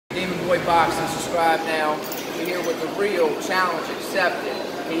Boy Boxing, subscribe now. We're here with the real challenge accepted.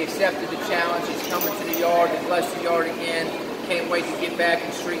 He accepted the challenge. He's coming to the yard to bless the yard again. Can't wait to get back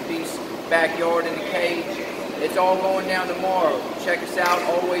in Street Beast's backyard in the cage. It's all going down tomorrow. Check us out.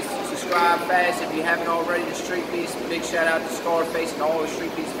 Always subscribe fast if you haven't already to Street Beast. Big shout out to Scarface and all the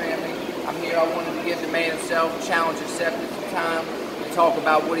Street Beast family. I'm here. I wanted to give the man himself challenge accepted some time to talk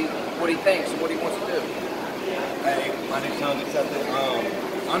about what he thinks and what he wants to do. Hey, my name's Challenge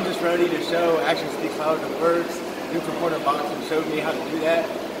Accepted. I'm just ready to show action speaks louder than words. Luke from Corner Boxing showed me how to do that.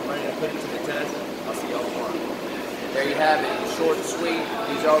 I'm ready to put it to the test. I'll see y'all tomorrow. There you have it. Short and sweet.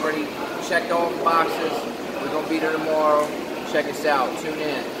 He's already checked all the boxes. We're going to be there tomorrow. Check us out. Tune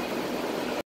in.